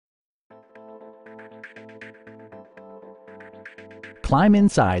Climb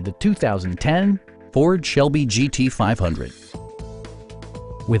inside the 2010 Ford Shelby GT500.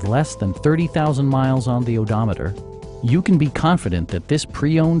 With less than 30,000 miles on the odometer, you can be confident that this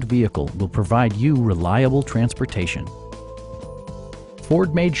pre-owned vehicle will provide you reliable transportation.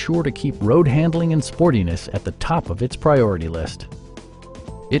 Ford made sure to keep road handling and sportiness at the top of its priority list.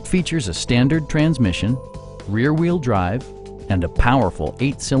 It features a standard transmission, rear-wheel drive, and a powerful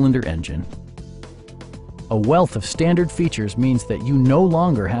 8-cylinder engine. A wealth of standard features means that you no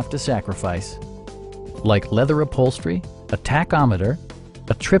longer have to sacrifice, like leather upholstery, a tachometer,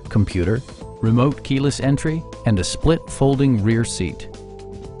 a trip computer, remote keyless entry, and a split folding rear seat.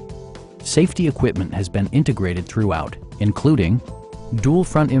 Safety equipment has been integrated throughout, including dual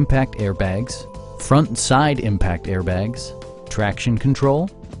front impact airbags, front and side impact airbags, traction control,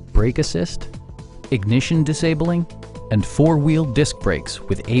 brake assist, ignition disabling, and 4-wheel disc brakes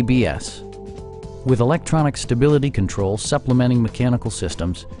with ABS. With electronic stability control supplementing mechanical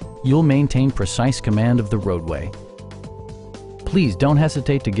systems, you'll maintain precise command of the roadway. Please don't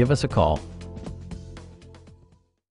hesitate to give us a call.